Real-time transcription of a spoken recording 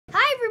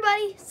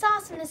it's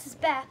Awesomeness is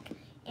back,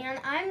 and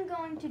I'm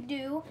going to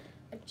do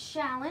a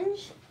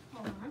challenge.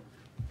 Hold on.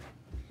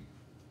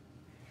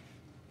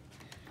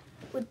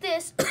 With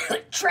this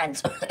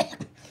trends,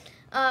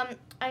 I'm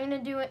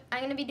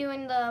gonna be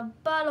doing the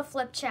bottle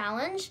flip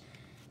challenge,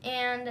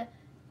 and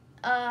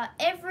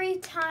every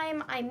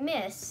time I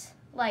miss,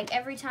 like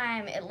every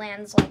time it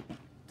lands like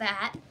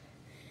that,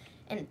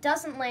 and it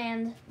doesn't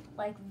land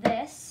like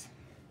this,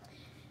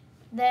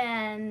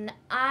 then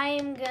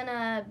I'm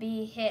gonna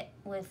be hit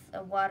with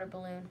a water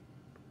balloon.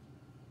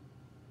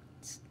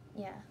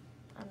 Yeah,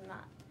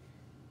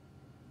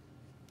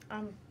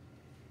 I'm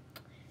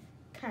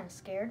kind of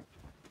scared.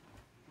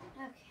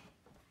 Okay.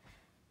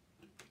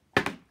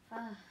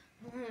 Oh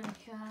my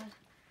God.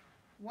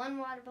 One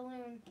water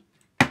balloon.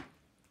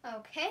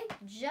 Okay,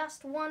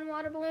 just one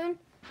water balloon.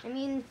 I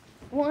mean,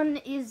 one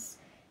is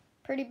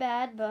pretty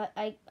bad, but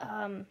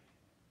I'm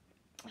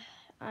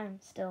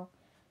still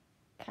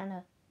kind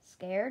of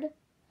scared.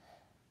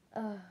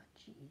 Oh,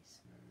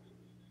 jeez.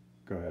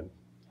 Go ahead.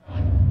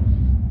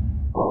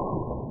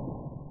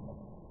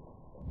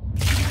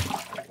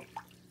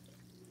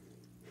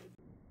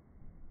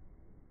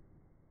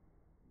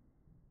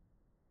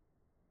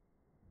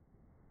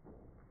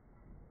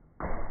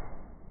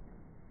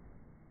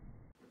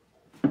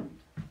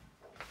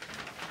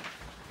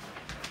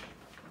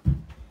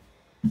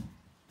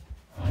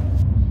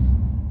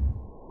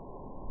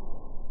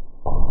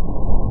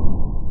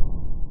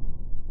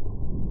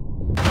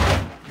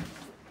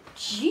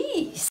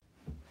 Jeez.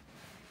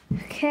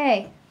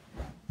 Okay.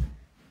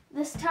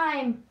 This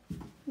time,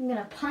 I'm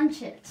gonna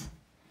punch it.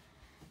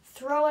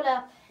 Throw it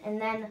up and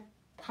then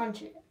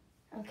punch it.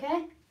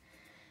 Okay?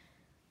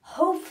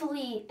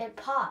 Hopefully it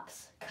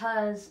pops,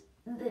 because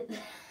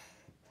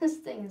this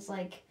thing is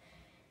like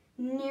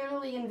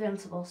nearly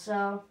invincible.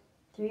 So,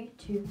 3,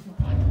 2,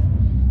 1.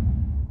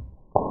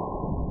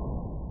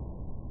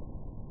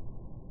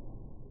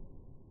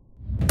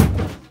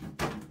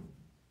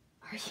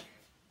 Are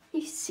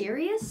you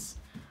serious?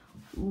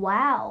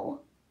 Wow.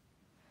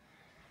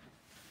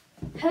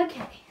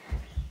 Okay.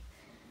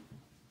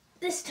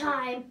 This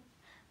time,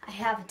 I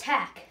have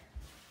attack.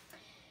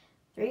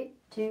 3,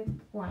 2,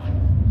 1.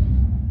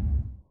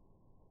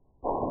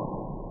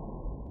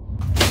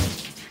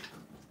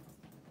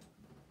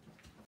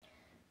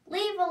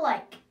 Leave a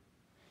like.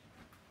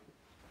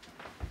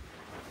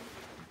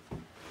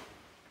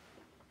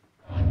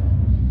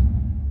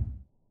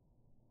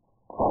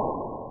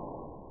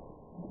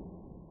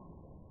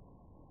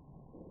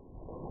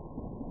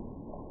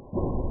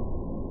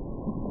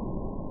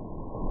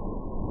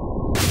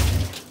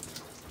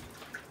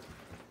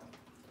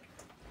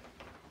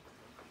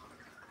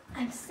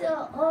 I'm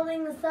still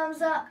holding the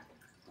thumbs up.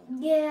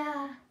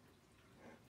 Yeah.